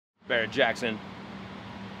Barrett Jackson,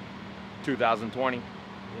 2020. Yeah.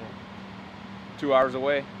 2 hours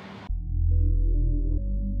away.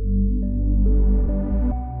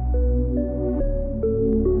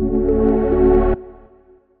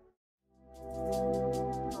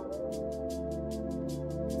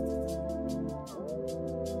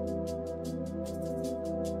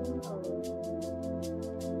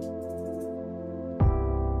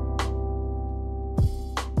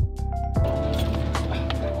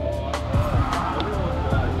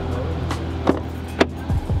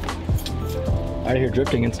 Out of here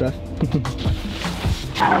drifting and stuff.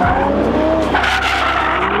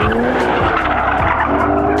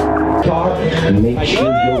 Make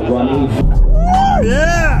sure you're running.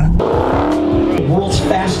 Yeah! The world's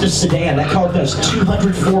fastest sedan. That car does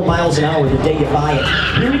 204 miles an hour the day you buy it.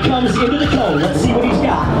 Here he comes into the cone. Let's see what he's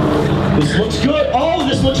got. This looks good. Oh,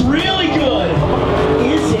 this looks really good.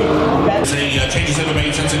 Is it? Changes have been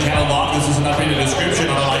made since the catalog. This is an updated description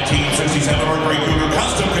on a 1967 Mercury Cougar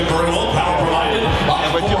custom convertible, power provided by a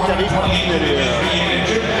 428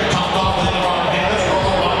 engine, topped off with the rock panels,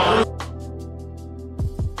 roller rockers.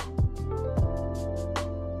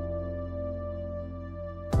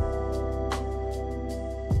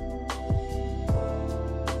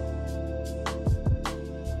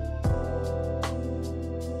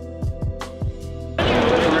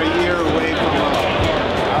 We're a year away from a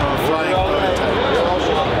flying prototype.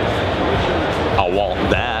 I'll want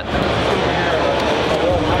that.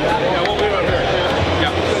 Yeah, we'll be up here. Yeah,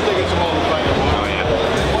 I think it's all the flying.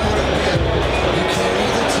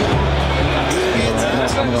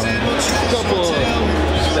 A couple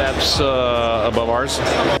steps above ours.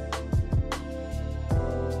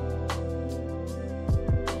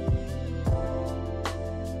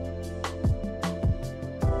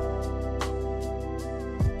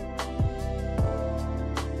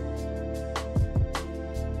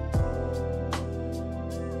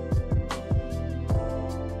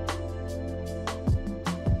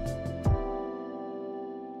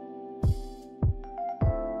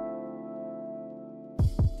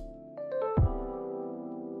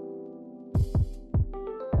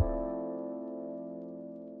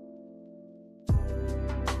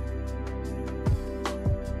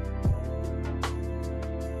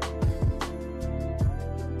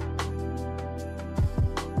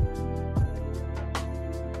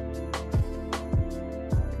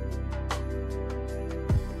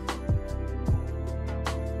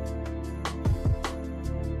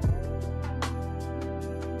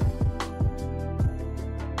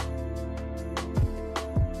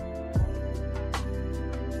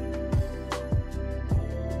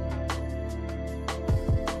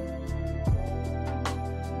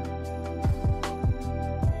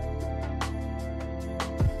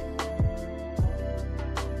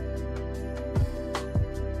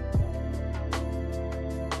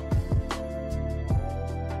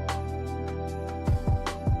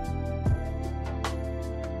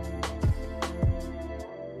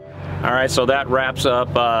 All right, so that wraps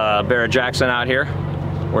up Barrett Jackson out here.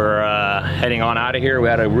 We're heading on out of here. We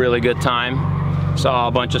had a really good time. Saw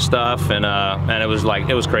a bunch of stuff, and it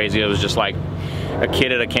was crazy. It was just like a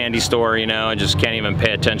kid at a candy store, you know, and just can't even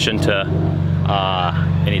pay attention to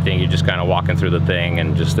anything. You're just kind of walking through the thing,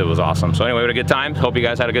 and just it was awesome. So anyway, we had a good time. Hope you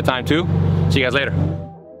guys had a good time too. See you guys later.